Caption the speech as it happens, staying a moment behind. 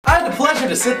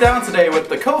to sit down today with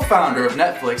the co-founder of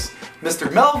Netflix, Mr.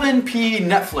 Melvin P.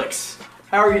 Netflix.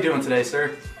 How are you doing today,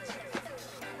 sir?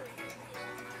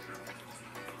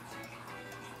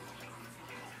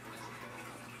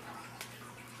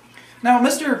 Now,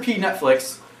 Mr. P.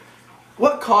 Netflix,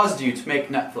 what caused you to make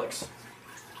Netflix?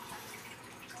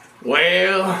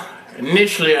 Well,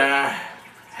 initially I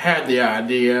had the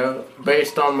idea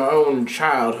based on my own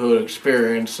childhood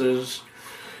experiences.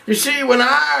 You see, when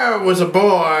I was a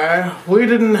boy, we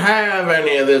didn't have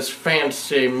any of this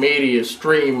fancy media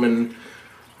streaming.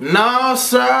 No,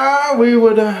 sir, we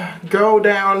would go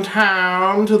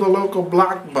downtown to the local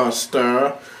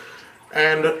Blockbuster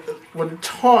and would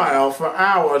toil for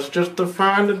hours just to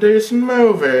find a decent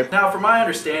movie. Now, from my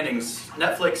understandings,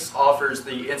 Netflix offers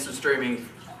the instant streaming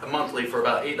monthly for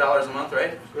about $8 a month,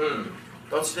 right? Don't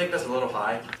you think that's a little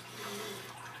high?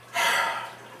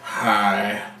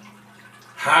 High?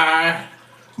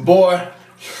 Boy,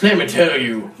 let me tell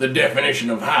you the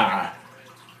definition of high.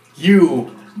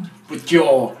 You, with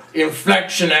your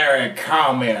inflectionary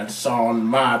comments on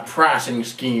my pricing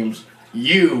schemes,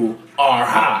 you are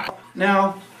high.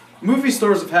 Now, movie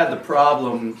stores have had the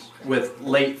problems with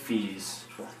late fees.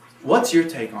 What's your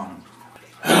take on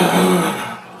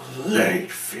them?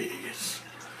 Late fees.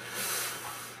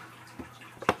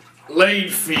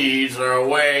 Late fees are a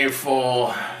way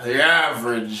for the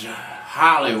average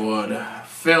Hollywood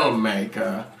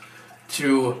filmmaker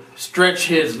to stretch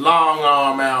his long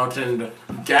arm out and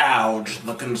gouge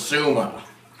the consumer.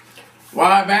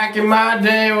 Why, back in my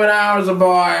day when I was a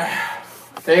boy,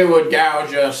 they would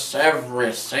gouge us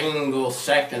every single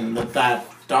second that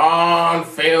darn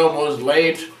film was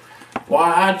late.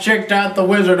 Why, I checked out The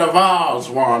Wizard of Oz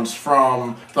once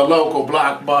from the local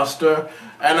Blockbuster,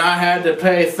 and I had to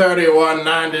pay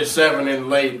 $31.97 in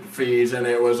late fees, and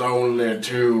it was only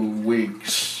 2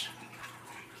 weeks.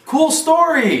 Cool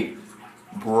story,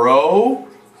 bro.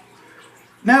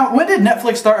 Now, when did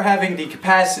Netflix start having the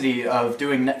capacity of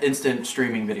doing instant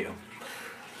streaming video?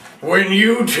 When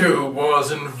YouTube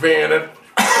was invented.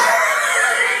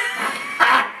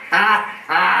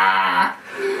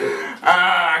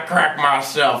 I cracked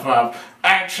myself up.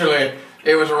 Actually,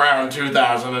 it was around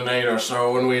 2008 or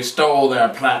so when we stole their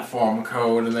platform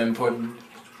code and then put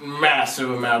massive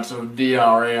amounts of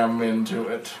DRM into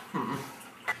it.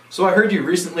 So I heard you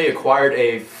recently acquired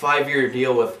a 5-year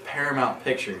deal with Paramount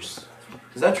Pictures.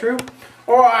 Is that true?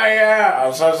 Why,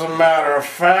 yes, as a matter of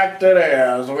fact it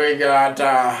is. We got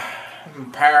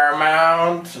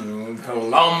Paramount and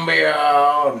Columbia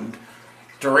and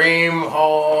Dream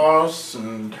Horse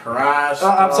and Horizon.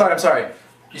 I'm sorry.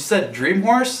 You said Dream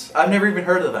Horse? I've never even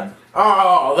heard of them.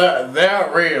 Oh, they're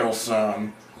real,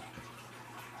 son.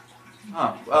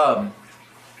 Oh,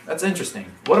 that's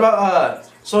interesting. What about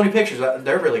Sony Pictures?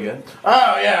 They're really good.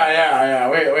 Oh yeah.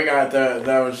 We got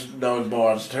those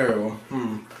boys too.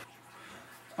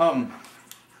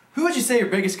 Who would you say your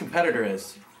biggest competitor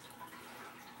is?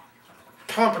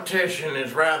 Competition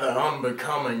is rather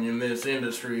unbecoming in this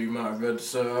industry, my good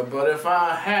sir, but if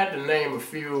I had to name a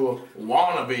few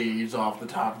wannabes off the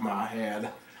top of my head,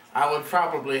 I would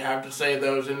probably have to say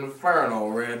those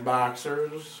infernal red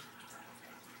boxers.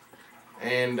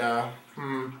 And,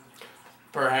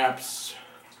 perhaps,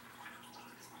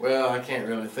 well, I can't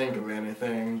really think of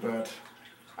anything, but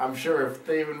I'm sure if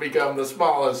they even become the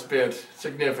smallest bit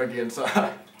significant,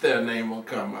 their name will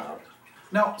come up.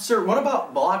 Now, sir, what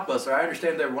about Blockbuster? I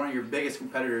understand they're one of your biggest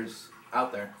competitors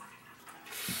out there.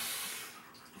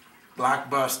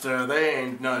 Blockbuster, they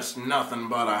ain't just nothing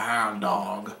but a hound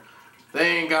dog.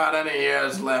 They ain't got any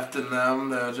ears left in them.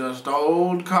 They're just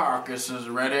old carcasses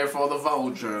ready for the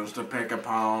vultures to pick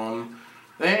upon.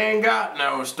 They ain't got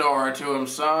no story to them,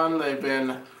 son. They've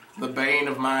been the bane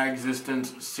of my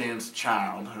existence since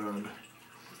childhood.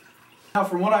 Now,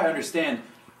 from what I understand,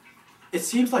 it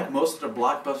seems like most of the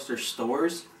Blockbuster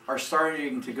stores are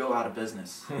starting to go out of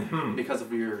business because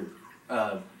of your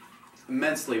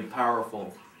immensely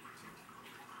powerful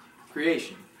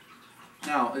creation.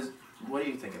 Now, what do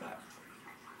you think of that?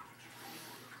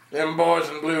 Them boys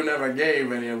in blue never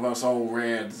gave any of us old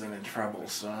reds any trouble,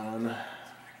 son.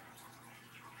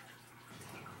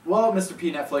 Well, Mr.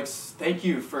 P. Netflix, thank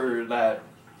you for that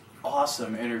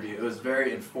awesome interview. It was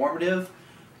very informative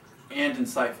and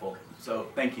insightful. So,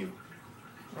 thank you.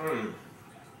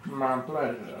 My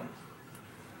pleasure.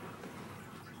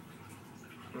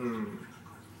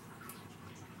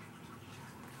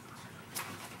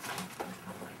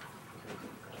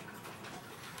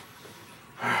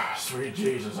 Sweet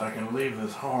Jesus, I can leave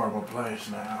this horrible place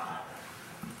now.